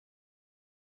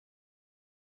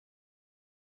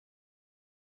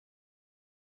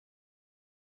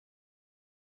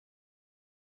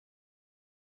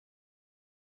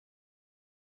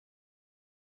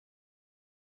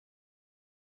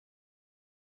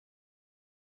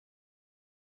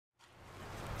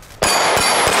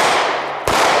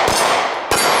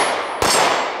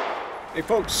Hey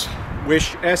folks,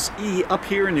 Wish SE up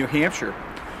here in New Hampshire.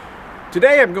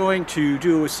 Today I'm going to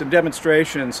do some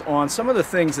demonstrations on some of the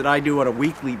things that I do on a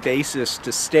weekly basis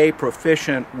to stay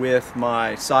proficient with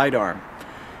my sidearm.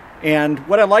 And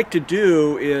what I like to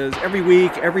do is every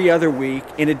week, every other week,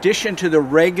 in addition to the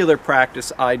regular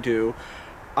practice I do,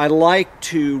 I like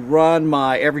to run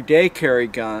my everyday carry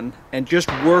gun and just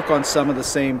work on some of the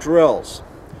same drills.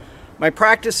 My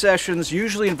practice sessions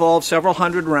usually involve several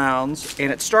hundred rounds,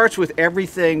 and it starts with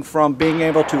everything from being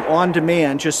able to, on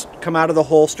demand, just come out of the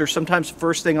holster. Sometimes the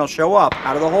first thing I'll show up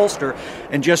out of the holster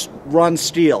and just run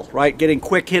steel, right? Getting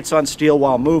quick hits on steel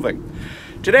while moving.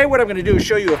 Today what I'm going to do is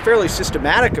show you a fairly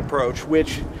systematic approach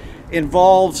which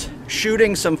involves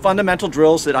shooting some fundamental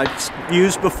drills that I've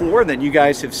used before that you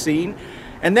guys have seen,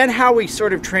 and then how we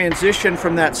sort of transition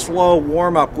from that slow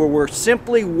warm-up where we're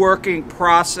simply working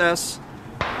process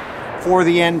for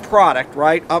the end product,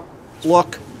 right? Up,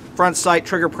 look, front sight,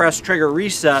 trigger press, trigger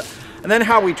reset, and then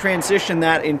how we transition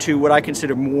that into what I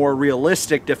consider more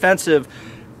realistic defensive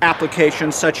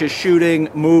applications such as shooting,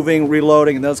 moving,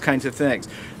 reloading, and those kinds of things.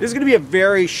 This is going to be a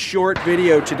very short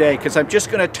video today because I'm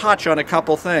just going to touch on a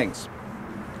couple things.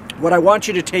 What I want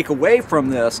you to take away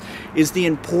from this is the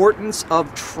importance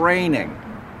of training,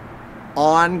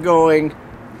 ongoing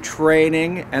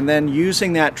training, and then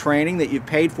using that training that you've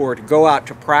paid for to go out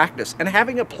to practice and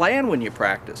having a plan when you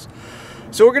practice.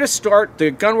 So we're going to start. The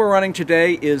gun we're running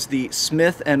today is the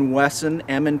Smith & Wesson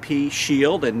M&P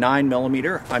Shield in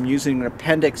 9mm. I'm using an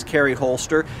appendix carry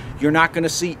holster. You're not going to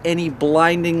see any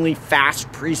blindingly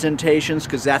fast presentations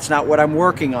because that's not what I'm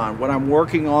working on. What I'm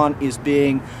working on is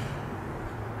being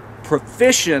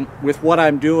proficient with what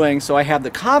I'm doing, so I have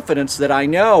the confidence that I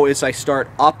know as I start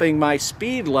upping my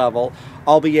speed level,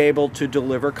 I'll be able to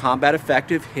deliver combat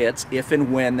effective hits if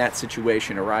and when that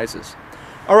situation arises.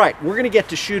 All right, we're going to get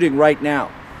to shooting right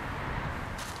now.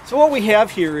 So what we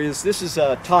have here is, this is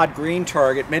a Todd Green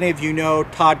target. Many of you know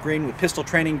Todd Green with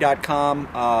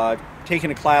pistoltraining.com.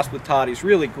 Taking a class with Todd. He's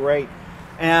really great.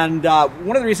 And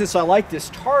one of the reasons I like this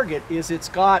target is it's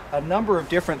got a number of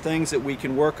different things that we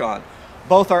can work on.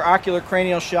 Both our ocular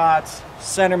cranial shots,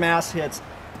 center mass hits,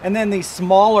 and then these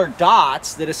smaller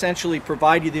dots that essentially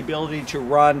provide you the ability to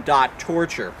run dot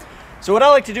torture. So what I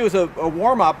like to do is a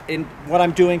warm-up in what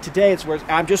I'm doing today is where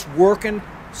I'm just working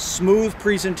smooth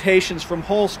presentations from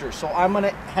holsters. So I'm going to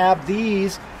have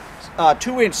these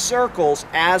 2-inch circles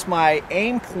as my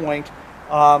aim point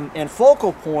and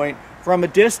focal point from a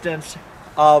distance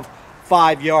of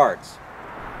 5 yards.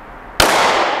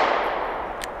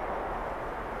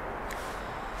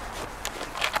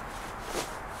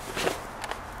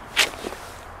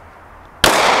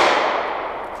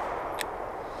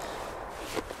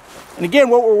 And again,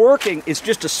 what we're working is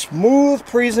just a smooth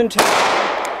presentation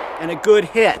and a good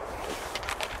hit.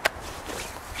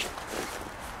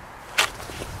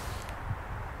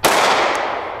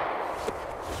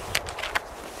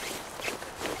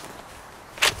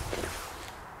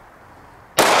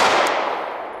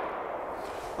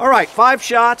 All right, 5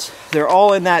 shots. They're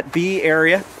all in that B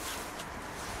area.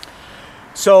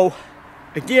 So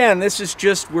again, this is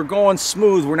just, we're going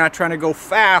smooth. We're not trying to go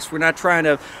fast. We're not trying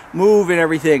to move and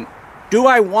everything. Do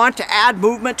I want to add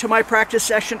movement to my practice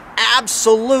session?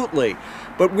 Absolutely.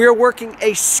 But we're working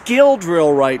a skill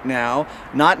drill right now,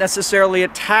 not necessarily a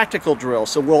tactical drill.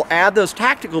 So we'll add those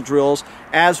tactical drills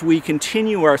as we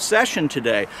continue our session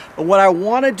today. But what I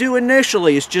want to do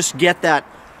initially is just get that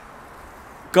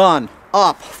gun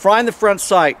up, find the front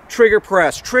sight, trigger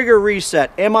press, trigger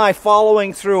reset. Am I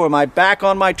following through? Am I back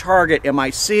on my target? Am I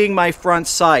seeing my front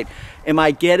sight? Am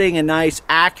I getting a nice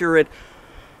accurate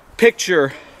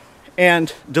picture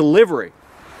and delivery?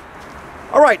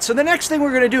 All right, so the next thing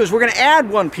we're going to do is we're going to add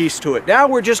one piece to it. Now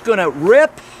we're just going to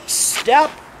rip, step,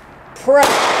 press.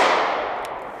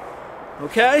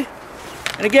 Okay?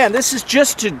 And again, this is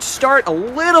just to start a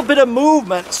little bit of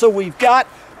movement so we've got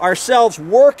ourselves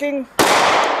working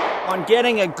on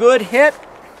getting a good hit.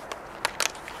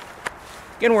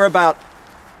 Again, we're about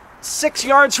 6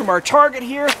 yards from our target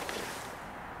here.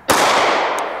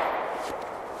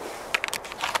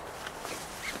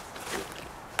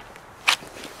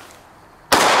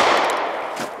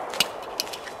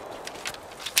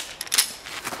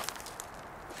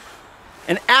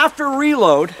 And after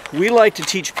reload, we like to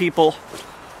teach people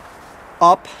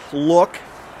up, look,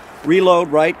 reload,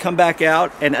 right, come back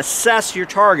out, and assess your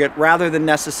target rather than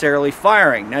necessarily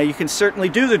firing. Now you can certainly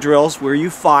do the drills where you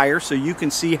fire so you can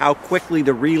see how quickly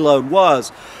the reload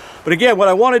was. But again, what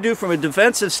I want to do from a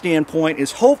defensive standpoint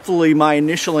is hopefully my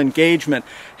initial engagement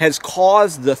has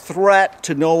caused the threat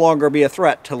to no longer be a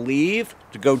threat, to leave,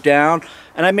 to go down,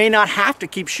 and I may not have to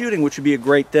keep shooting, which would be a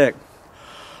great thing.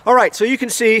 All right, so you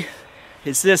can see,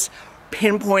 is this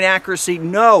pinpoint accuracy?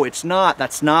 No, it's not.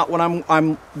 That's not what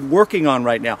I'm working on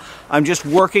right now. I'm just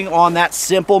working on that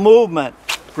simple movement.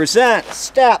 Present,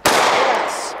 step,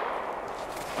 yes.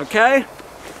 Okay?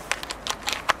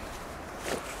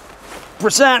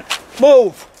 Present,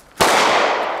 move.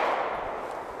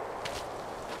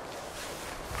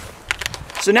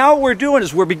 So now what we're doing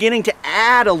is we're beginning to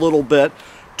add a little bit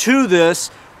to this,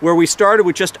 where we started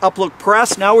with just up look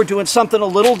press. Now we're doing something a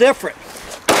little different.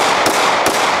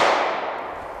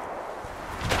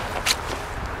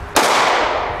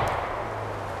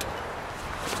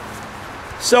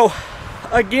 So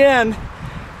again,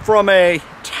 from a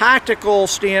tactical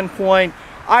standpoint,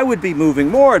 I would be moving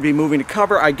more, I'd be moving to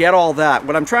cover, I get all that.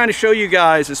 What I'm trying to show you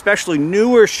guys, especially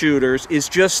newer shooters, is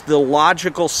just the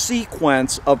logical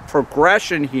sequence of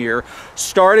progression here,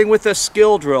 starting with a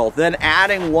skill drill, then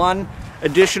adding one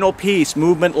additional piece,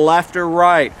 movement left or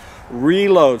right,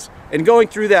 reloads, and going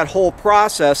through that whole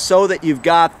process so that you've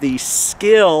got the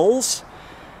skills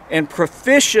and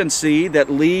proficiency that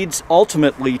leads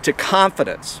ultimately to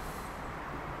confidence.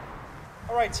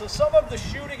 All right, so some of the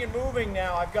shooting and moving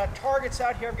now, I've got targets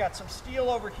out here, I've got some steel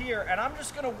over here, and I'm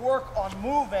just going to work on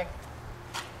moving.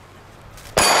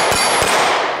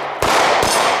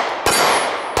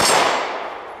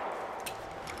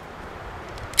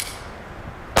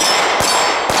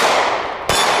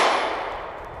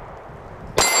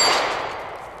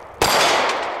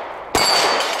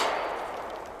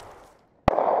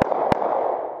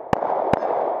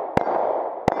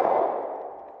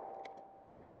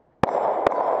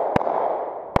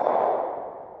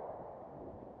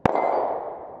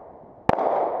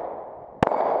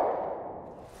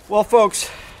 Well, folks,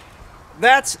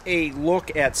 that's a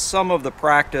look at some of the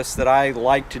practice that I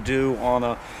like to do on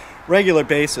a regular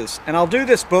basis. And I'll do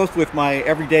this both with my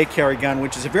everyday carry gun,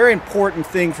 which is a very important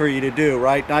thing for you to do,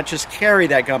 right? Not just carry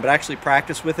that gun, but actually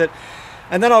practice with it.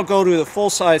 And then I'll go to the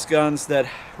full-size guns that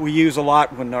we use a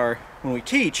lot when we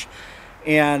teach.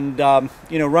 And,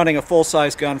 you know, running a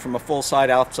full-size gun from a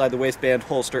full-side outside the waistband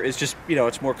holster is just, you know,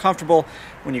 it's more comfortable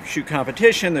when you shoot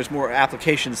competition. There's more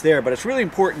applications there, but it's really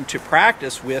important to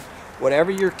practice with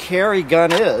whatever your carry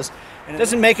gun is. And it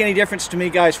doesn't make any difference to me,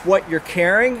 guys, what you're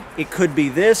carrying. It could be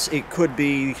this, it could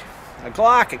be a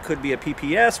Glock, it could be a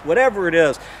PPS, whatever it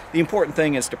is. The important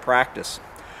thing is to practice.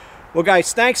 Well,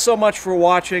 guys, thanks so much for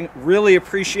watching. Really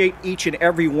appreciate each and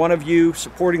every one of you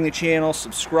supporting the channel,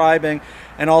 subscribing,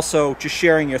 and also just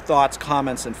sharing your thoughts,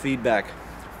 comments, and feedback.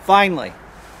 Finally,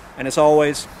 and as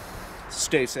always,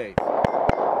 stay safe.